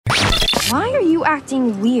Why are you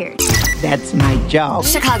acting weird? That's my job.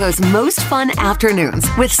 Chicago's most fun afternoons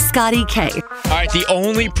with Scotty K. All right, the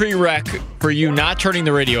only prereq for you not turning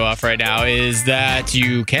the radio off right now is that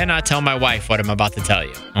you cannot tell my wife what I'm about to tell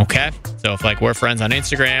you, okay? So if, we're friends on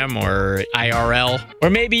Instagram or IRL,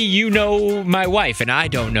 or maybe you know my wife and I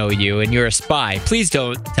don't know you and you're a spy, please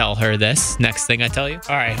don't tell her this next thing I tell you.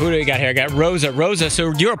 All right, who do we got here? I got Rosa. Rosa,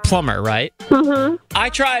 so you're a plumber, right? Mm-hmm. I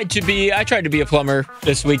tried to be a plumber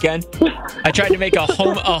this weekend. I tried to make a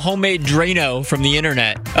homemade Drano from the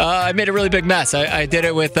internet. I made a really big mess. I did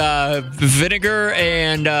it with vinegar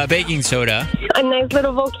and baking soda. A nice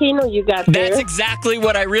little volcano you got there. That's exactly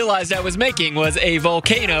what I realized I was making, was a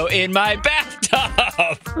volcano in my bathtub.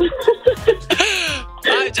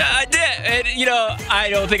 I did. And, I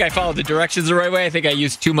don't think I followed the directions the right way. I think I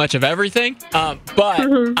used too much of everything. But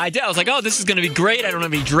I did. I was like, oh, this is going to be great. I don't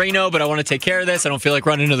have any Drano, but I want to take care of this. I don't feel like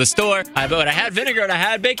running to the store. But I had vinegar and I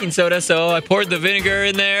had baking soda, so I poured the vinegar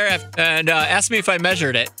in there and asked me if I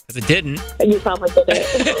measured it, because it didn't. You probably did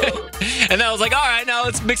it. And then I was like, all right, now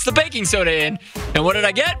let's mix the baking soda in. And what did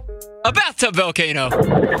I get? A bathtub volcano.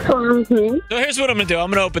 Mm-hmm. So here's what I'm going to do. I'm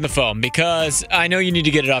going to open the phone because I know you need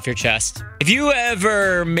to get it off your chest. If you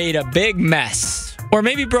ever made a big mess or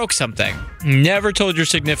maybe broke something, never told your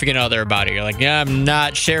significant other about it, you're like, yeah, I'm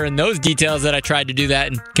not sharing those details that I tried to do that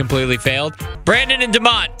and completely failed. Brandon and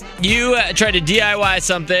DeMont, you tried to DIY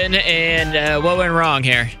something, and what went wrong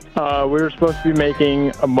here? We were supposed to be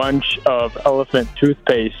making a bunch of elephant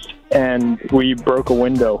toothpaste, and we broke a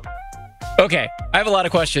window. Okay, I have a lot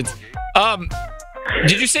of questions.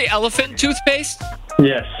 Did you say elephant toothpaste?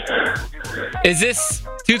 Yes. Is this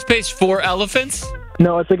toothpaste for elephants?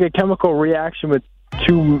 No, it's like a chemical reaction with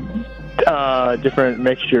two different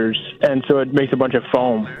mixtures, and so it makes a bunch of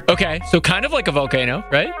foam. Okay, so kind of like a volcano,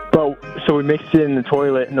 right? But so we mixed it in the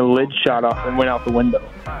toilet, and the lid shot off and went out the window.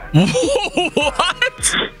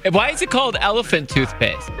 What? Why is it called elephant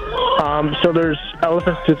toothpaste? So there's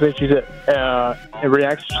elephant toothpaste, it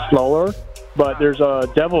reacts slower, but there's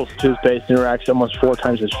a devil's toothpaste and it reacts almost 4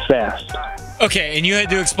 times as fast. Okay, and you had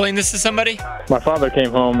to explain this to somebody? My father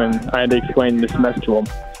came home, and I had to explain this mess to him.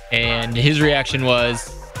 And his reaction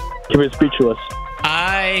was? He was speechless.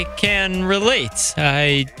 I can relate.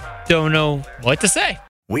 I don't know what to say.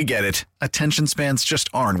 We get it. Attention spans just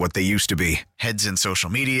aren't what they used to be. Heads in social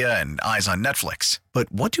media and eyes on Netflix.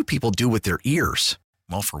 But what do people do with their ears?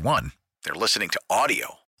 Well, for one, they're listening to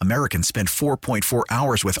audio. Americans spend 4.4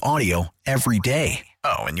 hours with audio every day.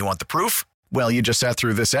 Oh, and you want the proof? Well, you just sat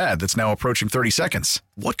through this ad that's now approaching 30 seconds.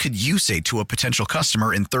 What could you say to a potential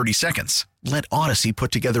customer in 30 seconds? Let Odyssey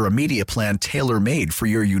put together a media plan tailor-made for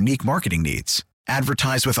your unique marketing needs.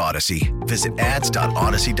 Advertise with Odyssey. Visit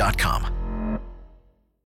ads.odyssey.com.